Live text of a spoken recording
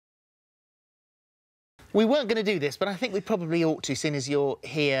We weren't going to do this, but I think we probably ought to, seeing as you're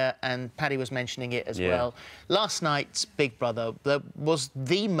here and Paddy was mentioning it as well. Last night's Big Brother, there was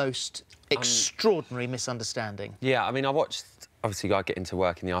the most extraordinary misunderstanding. Yeah, I mean, I watched... Obviously, I get into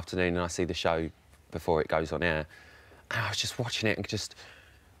work in the afternoon and I see the show before it goes on air. And I was just watching it and just...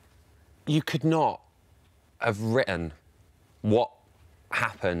 You could not have written what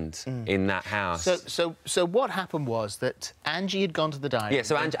happened in that house. So what happened was that Angie had gone to the diary. Yeah,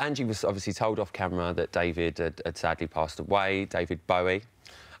 so Angie was obviously told off camera that David had sadly passed away, David Bowie,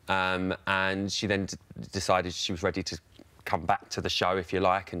 and she then decided she was ready to come back to the show, if you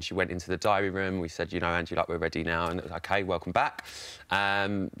like, and she went into the diary room. We said, you know, Angie, like, we're ready now, and it was, OK, welcome back.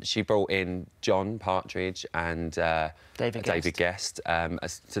 She brought in John Partridge and David Gest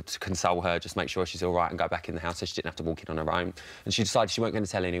to console her, just make sure she's all right and go back in the house so she didn't have to walk in on her own. And she decided she weren't going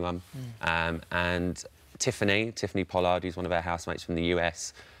to tell anyone. And Tiffany Pollard, who's one of our housemates from the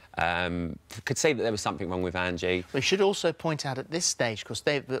US, could see that there was something wrong with Angie. We should also point out at this stage, because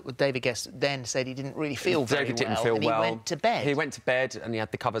David Guest then said he didn't really feel very well. David didn't feel well. He went to bed. He went to bed and he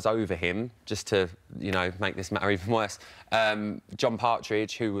had the covers over him, just to, you know, make this matter even worse. John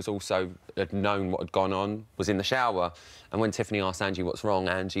Partridge, who was also had known what had gone on, was in the shower. And when Tiffany asked Angie what's wrong,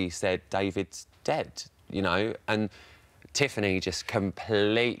 Angie said, David's dead, you know. And Tiffany just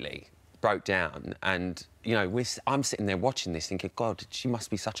completely broke down, and you know, I'm sitting there watching this thinking, God, she must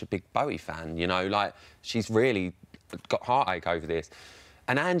be such a big Bowie fan, you know, like she's really got heartache over this.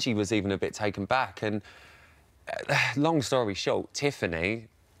 And Angie was even a bit taken back, and long story short, Tiffany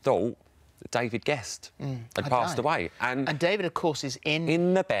thought that David Gest had passed away, and David, of course, is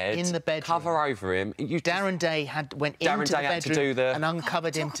in the bedroom, cover over him. Darren Day went into the bedroom and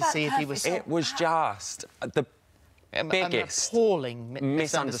uncovered him to see if he was. It was just the biggest, an appalling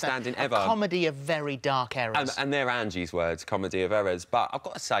misunderstanding ever. A comedy of very dark errors. And they're Angie's words, comedy of errors. But I've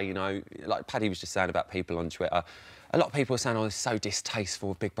got to say, you know, like Paddy was just saying about people on Twitter, a lot of people are saying, oh, it's so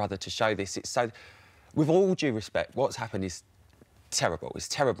distasteful of Big Brother to show this. It's so... With all due respect, what's happened is terrible. It's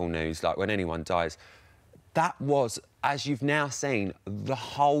terrible news, like when anyone dies. That was, as you've now seen, the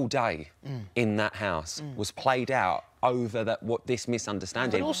whole day in that house was played out over this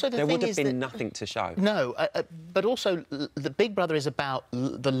misunderstanding. But also there would have been nothing to show. No, but also the Big Brother is about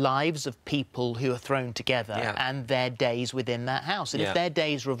the lives of people who are thrown together and their days within that house. And if their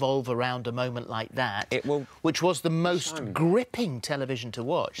days revolve around a moment like that, which was the most gripping television to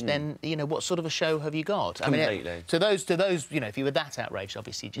watch, then, you know, what sort of a show have you got? Completely. I mean, to those, you know, if you were that outraged,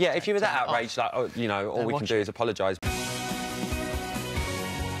 obviously... Just if you were that outraged, like, you know, all we can do is apologise.